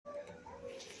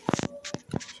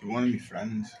one of my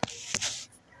friends,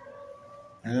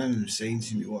 I remember him saying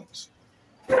to me once,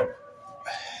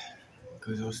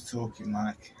 because I was talking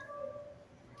like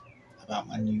about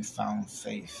my newfound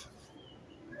faith,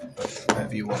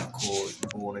 whatever you want to call it,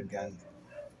 born again,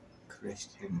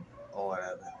 Christian, or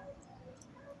whatever.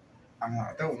 I'm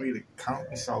like, I don't really count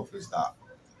myself as that,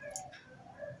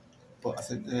 but I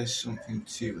think there's something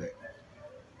to it.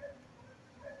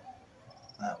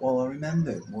 Well, I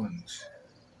remember once,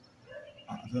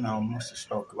 I don't know, I must have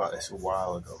spoke about this a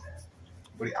while ago,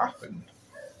 but it happened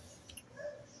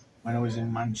when I was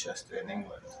in Manchester in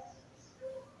England.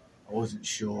 I wasn't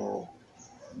sure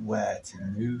where to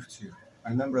move to. I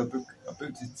remember I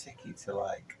booked a ticket to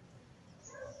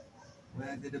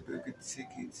where did I book a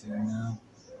ticket to now?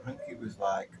 I think it was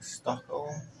like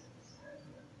Stockholm.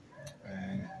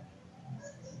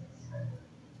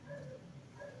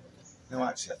 No,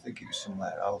 actually, I think it was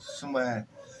somewhere else, somewhere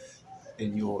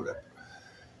in Europe,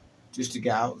 just to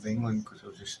get out of England because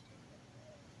there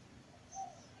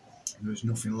was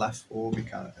nothing left for me,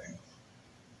 kind of thing.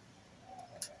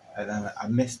 And then I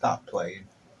missed that plane,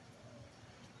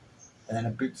 and then I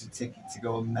booked a ticket to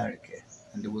go to America,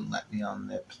 and they wouldn't let me on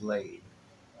the plane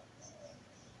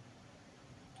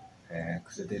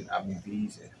because I didn't have my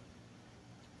visa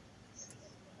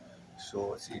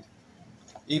sorted.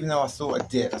 Even though I thought I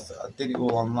did it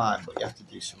all online, but you have to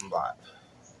do some like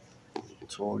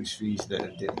tourist visa that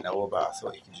I didn't know about. I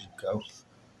thought you could just go,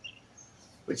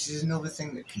 which is another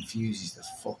thing that confuses the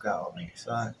fuck out of me. It's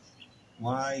like,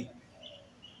 why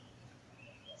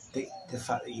the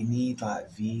fact that you need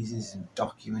like visas and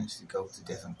documents to go to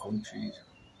different countries?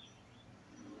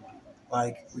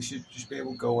 Like, we should just be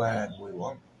able to go wherever we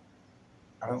want.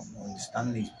 I don't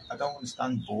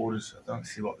understand borders. I don't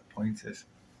see what the point is.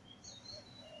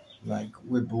 Like,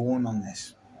 we're born on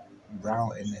this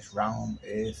round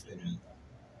earth, and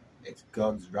it's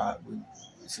God's right.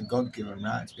 It's a God-given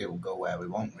right to be able to go where we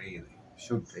want. Really,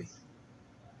 should be.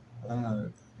 I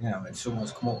don't know, and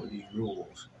someone's come up with these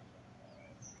rules,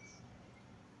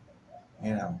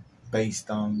 based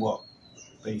on what?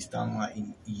 Based on like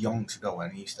yonks ago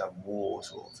when he used to have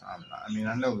wars all the time. I mean,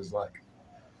 I know there's like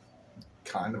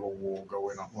kind of a war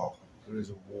going on. Well, there is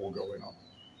a war going on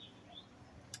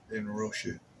in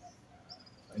Russia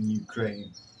and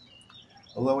Ukraine.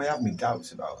 Although I have my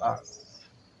doubts about that.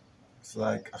 It's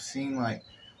like, I've seen like,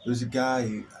 there's a guy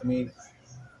who, I mean,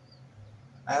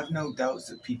 I have no doubts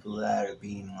that people there are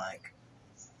being like,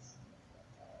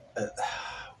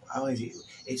 how is it?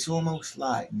 It's almost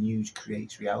like news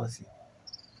creates reality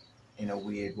in a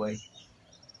weird way.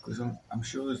 Because I'm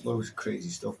sure there's loads of crazy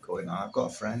stuff going on. I've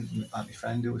got a friend, like my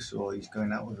friend who I saw, he's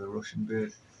going out with a Russian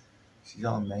bird. She's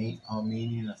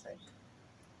Armenian, I think.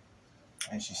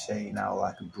 And she's saying now,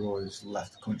 like, a brother's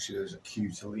left the country, there's a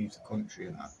queue to leave the country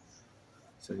and that.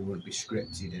 So he wouldn't be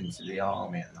scripted into the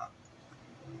army and that.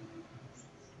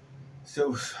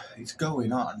 So it's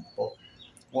going on, but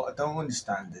what I don't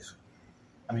understand is,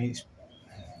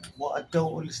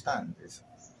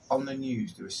 on the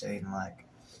news they were saying like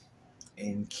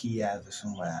in Kiev or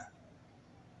somewhere,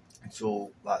 it's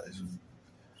all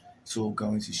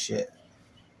going to shit,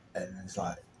 and there's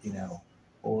like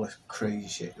all this crazy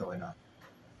shit going on,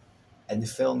 and they're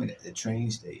filming at the train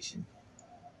station,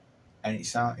 and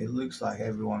it looks like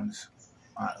everyone's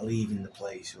like leaving the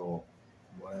place or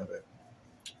whatever,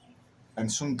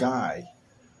 and some guy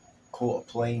caught a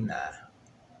plane there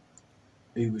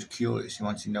who was curious, he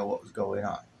wanted to know what was going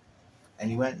on, and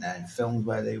he went there and filmed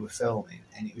where they were filming,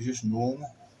 and it was just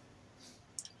normal.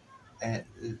 And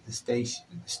the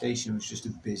station was just a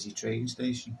busy train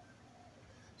station.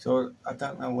 So I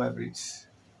don't know whether it's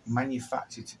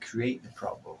manufactured to create the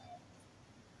problem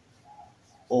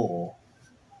or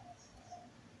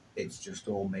it's just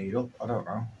all made up. I don't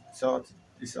know. It's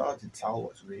hard to tell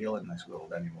what's real in this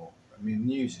world anymore. I mean,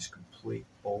 news is complete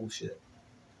bullshit.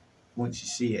 Once you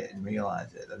see it and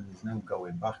realise it, then there's no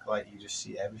going back. Like, you just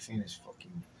see everything as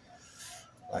fucking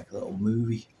like a little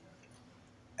movie.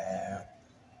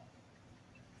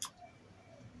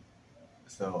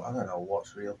 So I don't know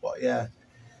what's real, but yeah.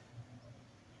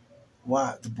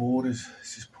 Why the borders?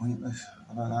 It's just pointless.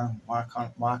 I don't know. Why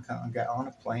can't I get on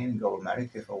a plane and go to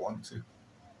America if I want to?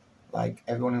 Like,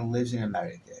 everyone who lives in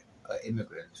America are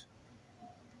immigrants,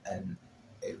 and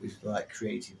it was like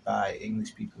created by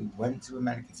English people who went to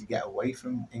America to get away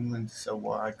from England. So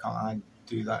why can't I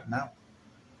do that now?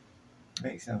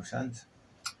 Makes no sense.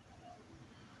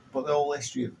 But the whole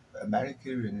history of America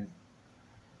and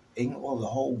England, well, the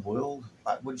whole world,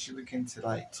 like once you look into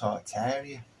like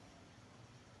Tartaria,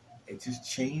 it just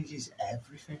changes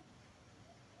everything.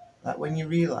 Like, when you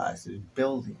realise there's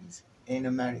buildings in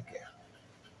America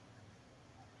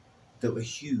that were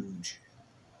huge,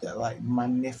 that are like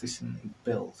magnificently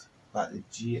built, like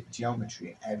the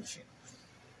geometry and everything.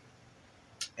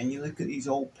 And you look at these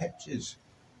old pictures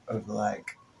of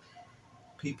like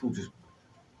people just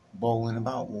bowling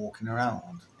about, walking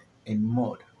around in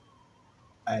mud,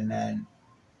 and then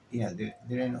they're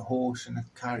in a horse and a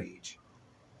carriage,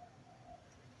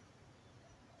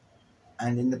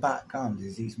 and in the background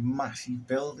there's these massive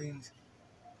buildings,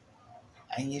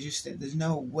 and you just think there's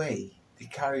no way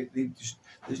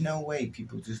there's no way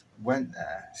people just went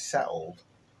there, settled,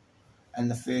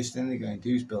 and the first thing they're going to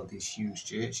do is build these huge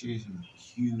churches and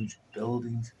huge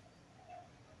buildings,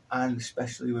 and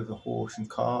especially with a horse and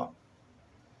cart.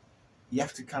 You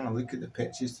have to kind of look at the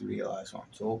pictures to realise what I'm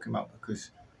talking about,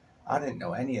 because I didn't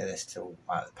know any of this till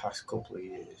like the past couple of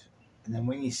years. And then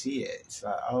when you see it, it's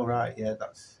like, oh right, yeah,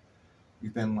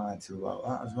 you've been lied to about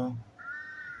that as well.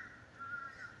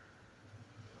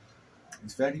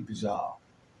 It's very bizarre,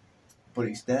 but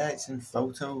it's there. It's in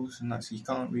photos, and that's, you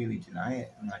can't really deny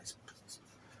it. And that's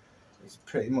it's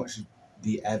pretty much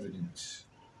the evidence.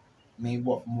 I mean,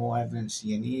 what more evidence do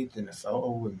you need than a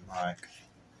photo? And like,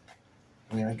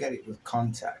 I mean, I get it with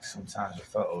context. Sometimes with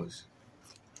photos,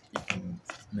 you can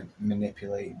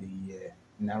manipulate the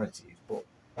narrative, but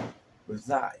with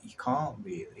that, you can't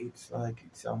really. It's like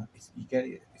you get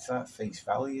it. It's like face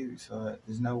value. It's like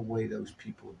there's no way those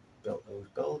people built those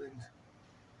buildings.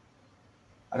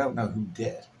 I don't know who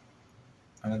did,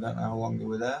 and I don't know how long they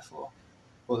were there for.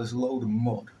 But there's a load of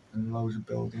mud and loads of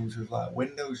buildings with like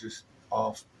windows just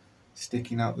half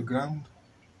sticking out the ground.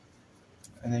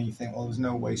 And then you think, well, there's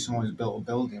no way someone's built a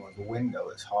building with a window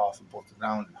that's half above the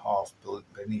ground and half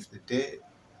beneath the dirt.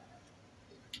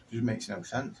 It just makes no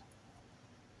sense.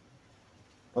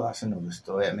 But that's another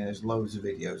story. I mean, there's loads of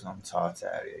videos on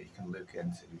Tartaria you can look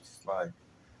into. It's like,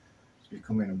 it's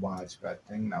becoming a widespread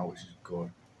thing now, which is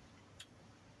good.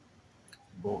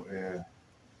 But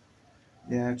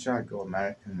yeah, I tried to go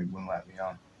American and they wouldn't let me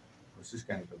on. I was just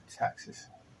going to go to Texas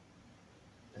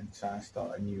and try and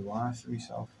start a new life for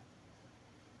myself.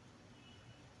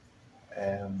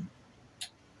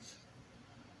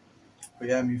 But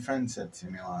yeah, my friend said to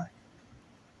me like,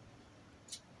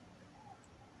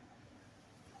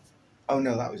 oh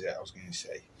no, that was it I was going to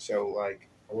say. So like,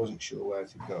 I wasn't sure where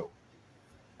to go,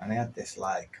 and I had this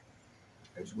like,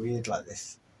 it was weird, like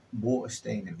this water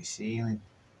stain in my ceiling,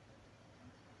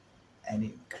 and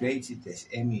it created this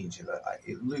image of it. Like,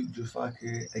 it looked just like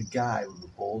a guy with a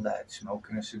bald head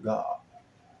smoking a cigar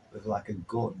with like a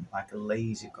gun, like a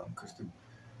laser gun, because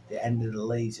the end of the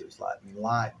laser was like my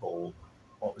light bulb,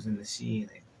 what was in the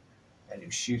ceiling, and it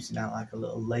was shooting out like a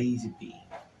little laser beam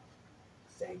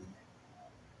thing.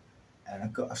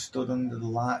 And I stood under the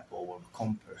light bulb with a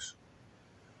compass,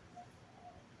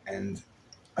 and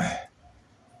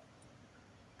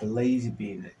the laser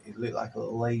beam, it looked like a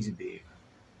little laser beam.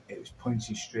 It was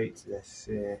pointing straight to this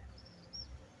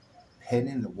pin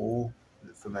in the wall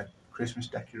from a Christmas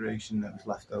decoration that was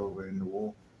left over in the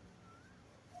wall.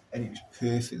 And it was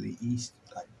perfectly east,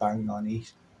 like bang on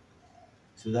east.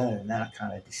 So then I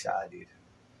kind of decided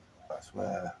that's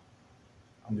where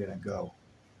I'm going to go.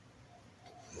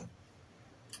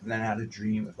 And then I had a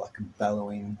dream of like a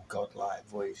bellowing, godlike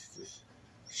voice just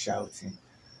shouting,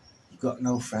 "You've got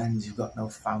no friends, you've got no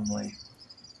family,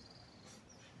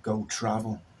 go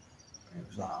travel." And it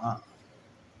was like that.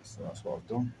 So that's what I've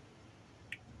done.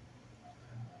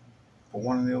 But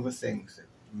one of the other things that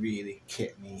really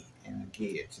kicked me in the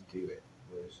gear to do it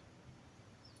was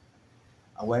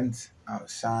I went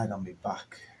outside on my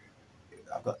back.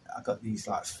 I got these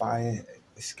like fire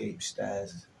escape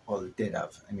stairs, or they did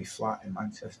have in my flat in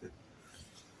Manchester.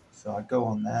 So I'd go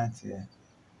on there to.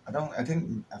 I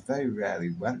very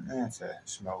rarely went there to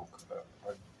smoke.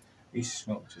 I used to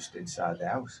smoke just inside the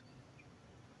house.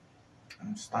 And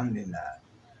I'm standing there,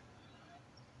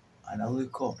 and I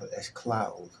look up at this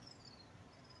cloud,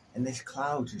 and this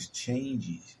cloud just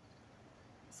changes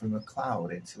from a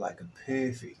cloud into like a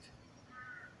perfect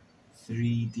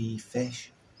 3D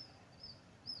fish.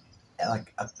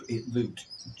 It looked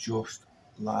just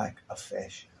like a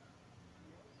fish.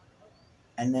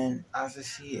 And then as I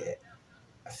see it,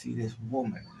 I see this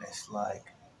woman,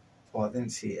 I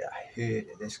didn't see it, I heard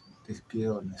it, this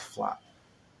girl in this flat,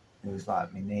 who was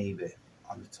like my neighbour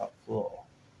on the top floor.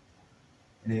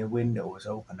 And her window was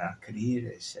open and I could hear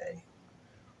her say,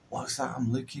 "What's that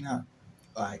I'm looking at?"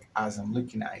 Like, as I'm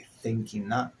looking at it, thinking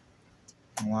that.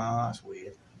 Wow, that's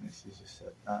weird. And she just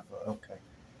said that, but okay.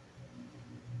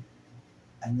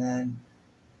 And then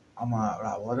I'm like,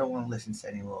 right, well, I don't want to listen to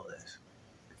any more of this.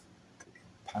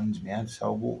 Pans me head, so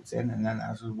I walked in, and then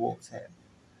as I walked in,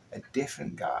 a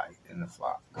different guy in the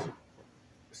flat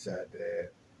said,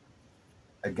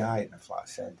 a guy in the flat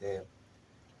said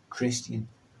Christian,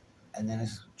 and then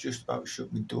as just about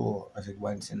shut my door as I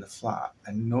went in the flat,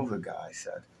 another guy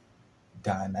said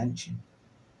dimension.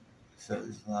 So it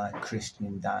was like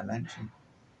Christian dimension.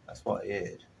 That's what I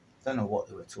heard. I don't know what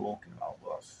they were talking about,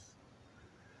 but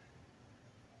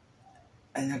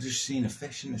and I just seen a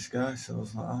fish in the sky, so I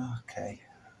was like, oh, okay.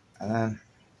 And then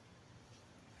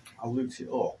I looked it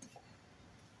up.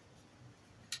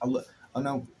 I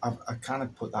know I kind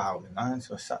of put that out in mind,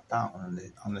 so I sat down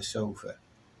on the sofa,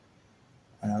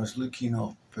 and I was looking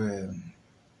up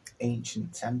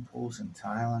ancient temples in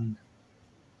Thailand,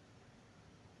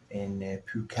 in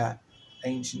Phuket.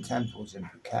 Ancient temples in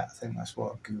Phuket, I think that's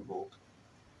what I googled,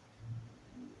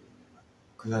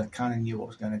 because I kind of knew I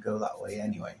was going to go that way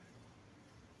anyway.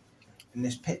 And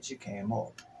this picture came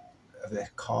up of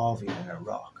this carving in a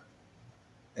rock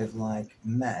of like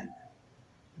men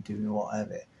doing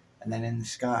whatever, and then in the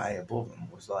sky above them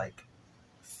was like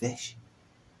fish.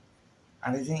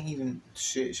 And I didn't even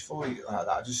search for it like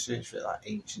that. I just searched for like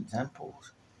ancient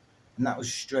temples, and that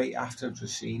was straight after I'd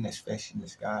just seen this fish in the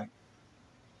sky.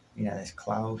 You know, this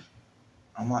cloud.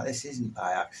 I'm like, this isn't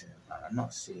by accident, man. I'm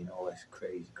not seeing all this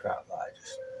crazy crap like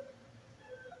just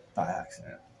by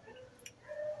accident.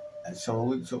 And so I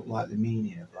looked up like the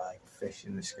meaning of like fish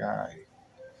in the sky.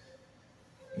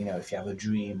 You know, if you have a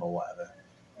dream or whatever.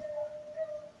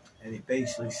 And it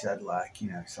basically said like, you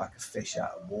know, it's like a fish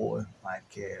out of water,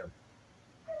 like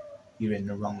you're in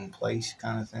the wrong place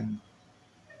kind of thing.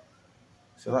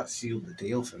 So that sealed the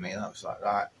deal for me. That was like,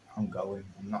 right, I'm going.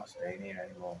 I'm not staying here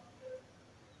anymore.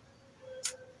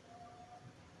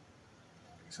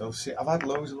 So see, I've had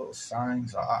loads of little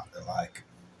signs like that like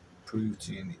prove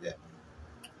to me that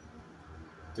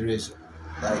there is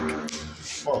like,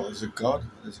 well, there's a God,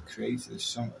 there's a creator,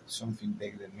 there's something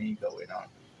bigger than me going on.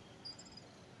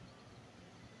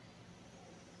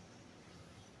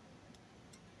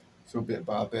 So bit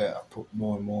by bit, I put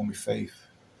more and more of my faith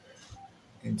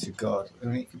into God. I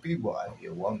mean, it could be whatever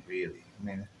you want, really. I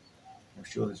mean, I'm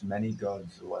sure there's many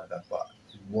gods or whatever, but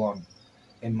there's one,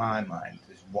 in my mind,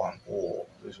 there's one all.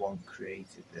 There's one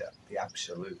created, the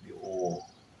absolutely all.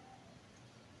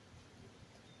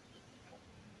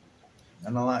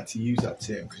 And I like to use that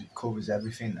term because it covers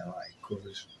everything. It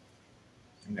covers,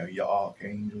 you know, your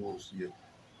archangels, your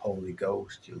Holy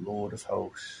Ghost, your Lord of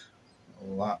Hosts,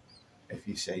 all that. If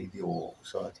you say the all,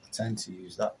 so I tend to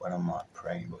use that when I'm like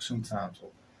praying. But sometimes I'll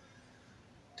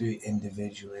do it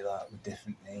individually, like with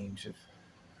different names of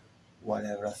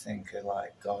whatever I think are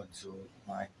like gods or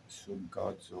like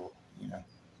sub-gods or, you know,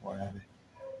 whatever.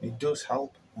 It does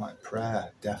help, like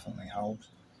prayer definitely helps.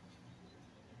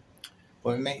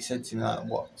 But it makes sense to me, like,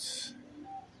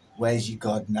 where's your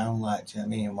God now? Like, do you know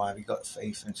what I mean? Why have you got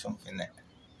faith in something that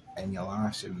in your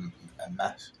life's a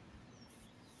mess?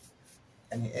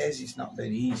 And it's not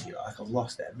been easy. Like, I've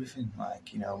lost everything.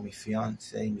 Like, you know, my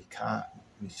fiance, my cat,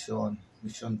 my son.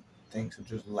 My son thinks I've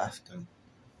just left him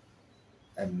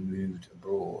and moved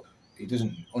abroad. He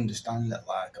doesn't understand that,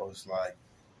 like, I was like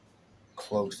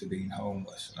close to being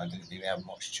homeless and I didn't really have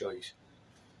much choice.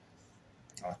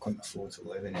 I couldn't afford to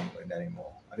live in England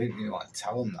anymore. I didn't really want to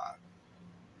tell him that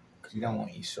because you don't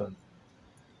want your son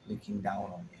looking down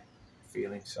on you,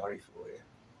 feeling sorry for you.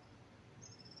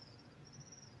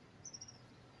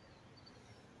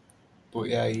 But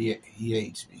yeah, he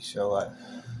hates me. So like,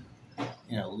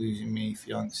 you know, losing me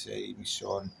fiance, my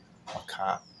son, my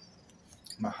cat,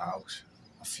 my house,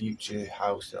 a future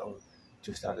house that I've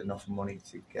just had enough money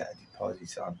to get a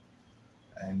deposit on,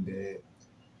 and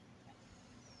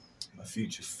my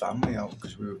future family out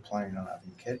because we were planning on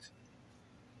having kids.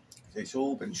 So it's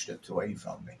all been stripped away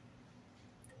from me.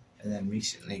 And then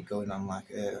recently going on like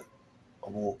a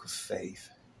walk of faith,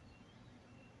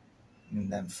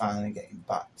 and then finally getting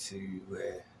back to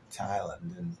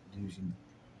Thailand and losing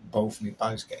both my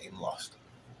bags, getting lost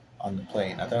on the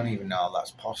plane. I don't even know how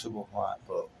that's possible, like,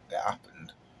 but it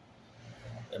happened.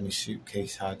 And my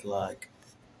suitcase had like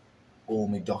all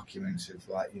my documents of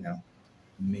like, you know,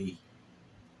 me,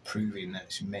 proving that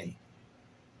it's me,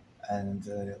 and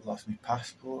lost my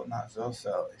passport and that's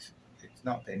also it's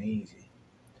not been easy.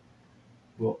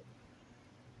 But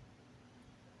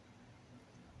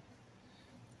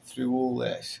through all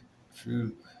this,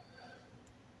 through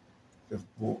the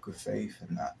walk of faith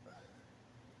and that,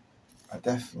 I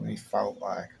definitely felt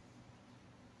like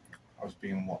I was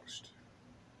being watched,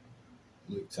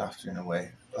 looked after in a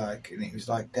way. Like, and it was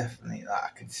like definitely that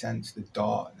I could sense the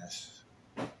darkness,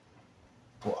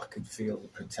 but I could feel the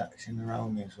protection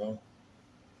around me as well.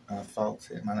 And I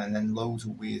felt it, man. And then loads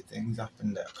of weird things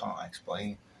happened that I can't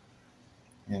explain.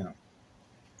 You know,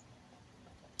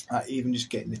 like even just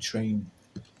getting the train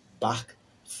back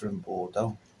from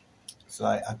Bordeaux. So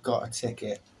I got a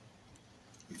ticket.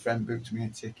 My friend booked me a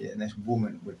ticket, and this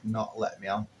woman would not let me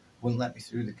on. Wouldn't let me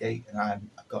through the gate, and I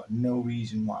got no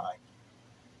reason why.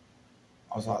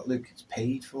 I was like, look, it's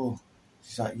paid for.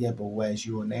 She's like, yeah, but where's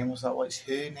your name? I was like, well, it's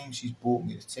her name. She's bought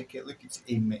me the ticket. Look, it's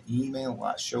in my email.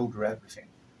 I showed her everything.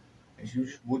 And she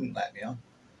just wouldn't let me on.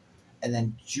 And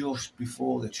then just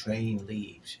before the train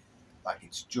leaves, like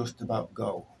it's just about to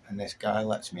go, and this guy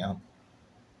lets me on.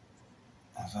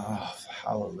 I was like, oh,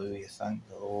 hallelujah, thank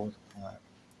the Lord. Like,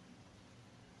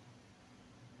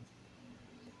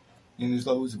 there's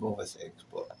loads of other things,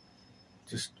 but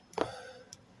just, I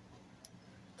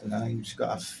don't know, you just got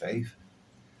to have faith.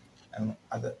 And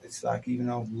it's like, even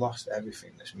though I've lost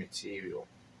everything that's material,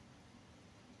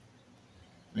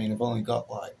 I mean, I've only got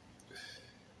like,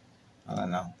 I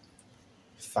don't know,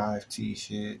 5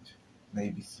 t-shirts,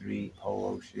 maybe 3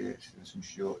 polo shirts, and some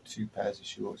shorts, 2 pairs of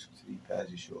shorts, and 3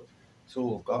 pairs of shorts. That's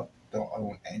all I've got. Don't I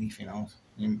want anything else.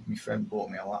 My friend bought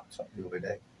me a laptop the other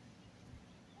day,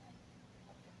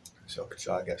 so I could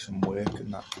try to get some work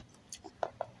and that.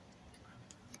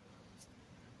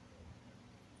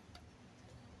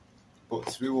 But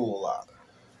through all that,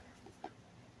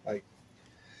 like,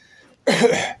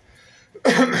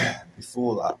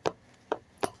 before that,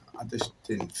 I just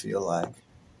didn't feel like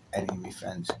any of my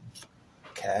friends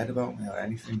cared about me or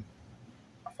anything.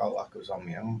 I felt like I was on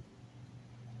my own.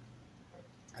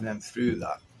 And then through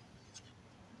that,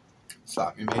 it's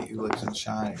like my mate who lives in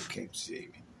China came to see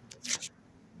me.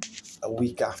 A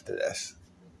week after this,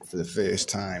 for the first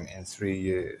time in 3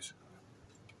 years,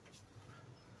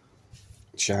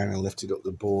 China lifted up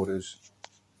the borders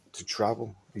to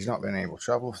travel. He's not been able to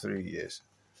travel for 3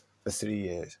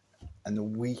 years. And the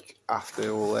week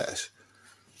after all this,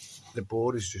 the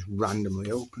borders just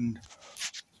randomly opened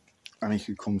and he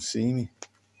could come see me.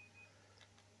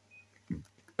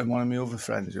 And one of my other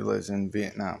friends who lives in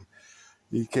Vietnam,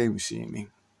 he came to see me.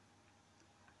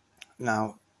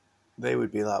 Now, they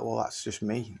would be like, well, that's just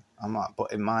me. I'm like,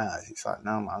 but in my eyes, it's like,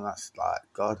 no, man, that's like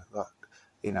God. Like,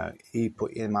 he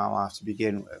put you in my life to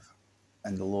begin with,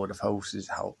 and the Lord of Hosts has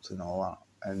helped and all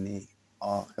that, and the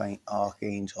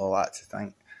Archangel, I like to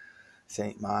thank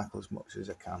St. Michael as much as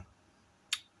I can.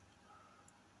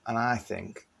 And I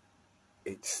think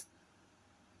it's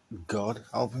God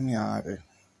helping me out. I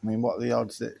mean, what are the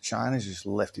odds that China's just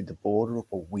lifted the border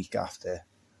up a week after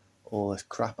all this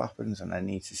crap happens, and I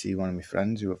need to see one of my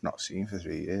friends who I've not seen for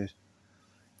 3 years?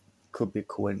 Could be a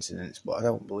coincidence, but I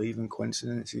don't believe in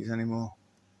coincidences anymore.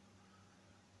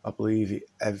 I believe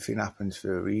everything happens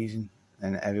for a reason,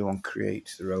 and everyone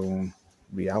creates their own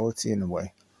reality in a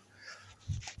way.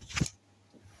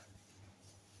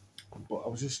 But I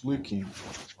was just looking,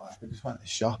 like, I just went to the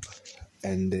shop,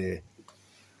 and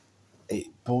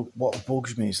what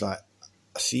bugs me is, like,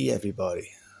 I see everybody,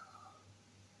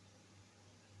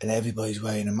 and everybody's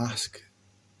wearing a mask.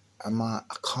 I'm like,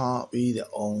 I can't be the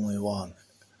only one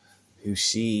who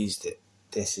sees that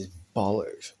this is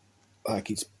bollocks.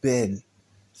 Like, it's been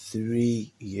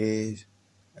 3 years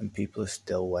and people are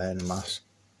still wearing a mask.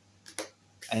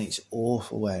 And it's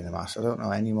awful wearing a mask. I don't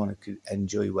know anyone who could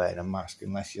enjoy wearing a mask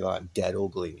unless you're like dead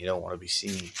ugly and you don't want to be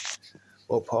seen.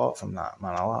 But apart from that,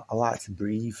 man, I like to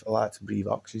breathe. I like to breathe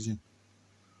oxygen.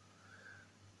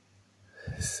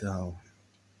 So,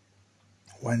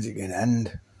 when's it going to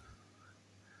end?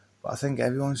 But I think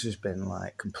everyone's just been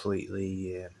like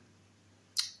completely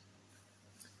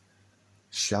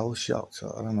shell-shocked.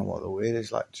 I don't know what the word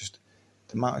is. Like, just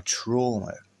the amount of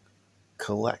trauma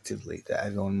collectively that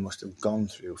everyone must have gone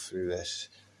through this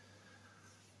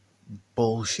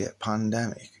bullshit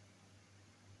pandemic.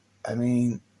 I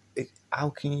mean, how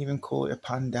can you even call it a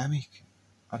pandemic?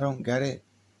 I don't get it.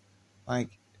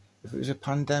 Like, if it was a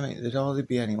pandemic, there'd hardly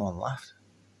be anyone left.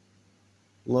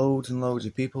 Loads and loads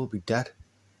of people would be dead.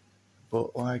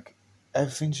 But, like,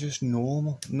 everything's just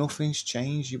normal. Nothing's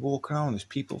changed. You walk around, there's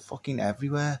people fucking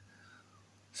everywhere.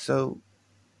 So,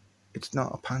 it's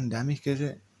not a pandemic, is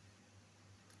it?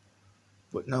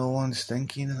 But no one's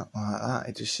thinking like that.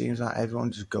 It just seems like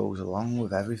everyone just goes along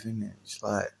with everything. It's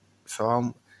like,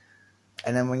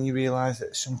 and then when you realise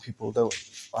that some people don't,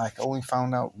 like, I only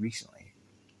found out recently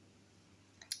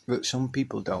that some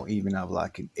people don't even have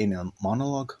like an inner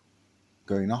monologue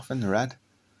going off in their head.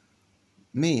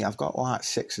 Me, I've got like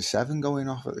 6 or 7 going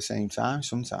off at the same time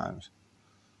sometimes.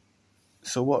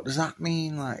 So what does that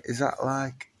mean? Like, does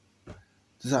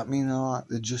that mean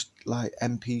they're just like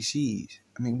NPCs?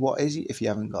 I mean, what is it if you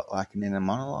haven't got like an inner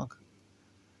monologue?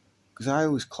 Because I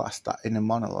always class that inner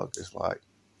monologue as like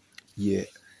your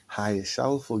higher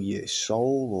self or your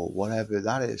soul or whatever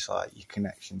that is, like your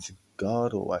connection to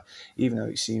God, or like, even though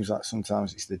it seems like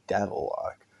sometimes it's the devil,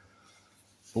 like,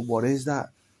 but what is that?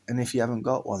 And if you haven't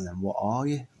got one, then what are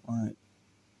you? Like,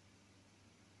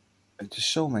 there's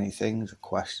just so many things to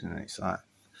question. It's like,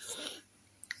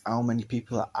 how many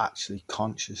people are actually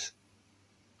conscious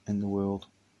in the world?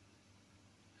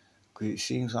 Because it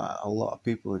seems like a lot of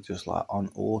people are just like on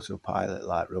autopilot,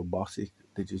 like robotic.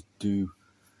 They just do,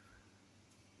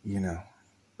 you know,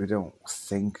 they don't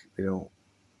think, they don't.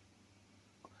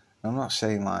 I'm not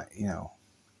saying like,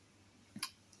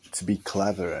 to be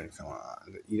clever or anything like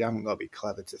that. You haven't got to be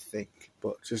clever to think,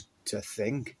 but just to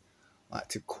think, like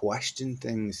to question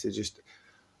things, to just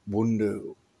wonder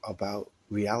about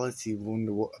reality,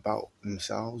 wonder what about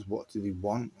themselves, what do they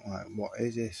want, like what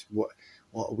is this, what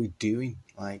are we doing,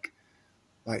 like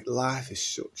life is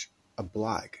such a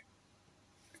blag.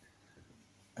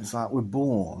 It's like we're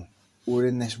born, we're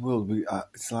in this world,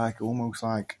 it's like almost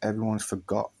like everyone's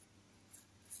forgot.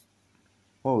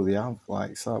 Oh, they have,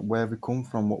 like, it's like where we come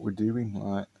from, what we're doing,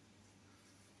 like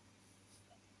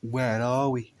where are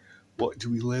we, what do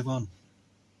we live on,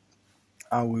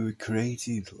 how were we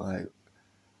created, like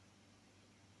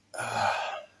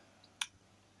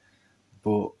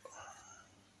but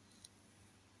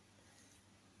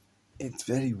it's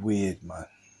very weird, man.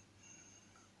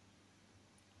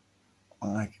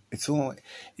 Like it's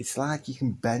like you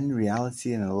can bend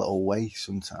reality in a little way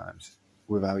sometimes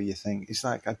with how you think. It's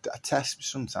like I test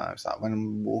sometimes, like when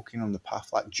I'm walking on the path,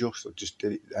 like I just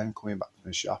did it then coming back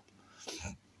from the shop.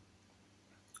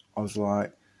 I was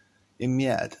like, in my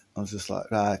head, I was just like,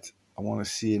 right, I want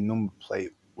to see a number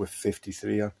plate with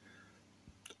 53 on.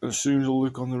 As soon as I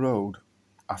look on the road,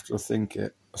 after I think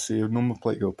it, I see a number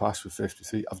plate go past with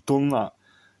 53. I've done that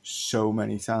so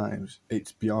many times,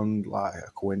 it's beyond like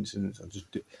a coincidence.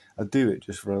 I do it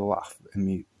just for a laugh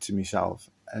to myself,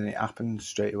 and it happens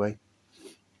straight away.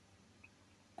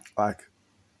 Like,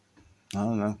 I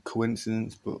don't know,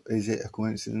 coincidence, but is it a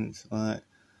coincidence? Like,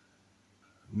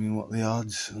 I mean, what are the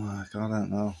odds? Like, I don't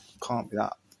know. Can't be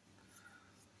that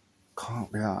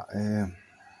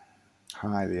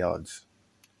high, the odds,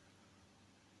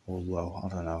 or low. I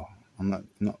don't know. I'm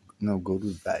not no good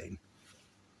with betting.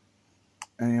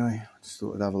 Anyway, I just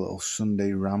thought I'd have a little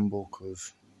Sunday ramble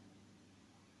because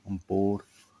I'm bored.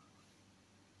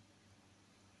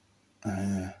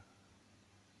 Yeah.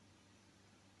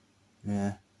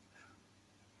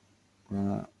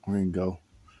 Right, I'm gonna go.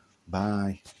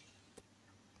 Bye.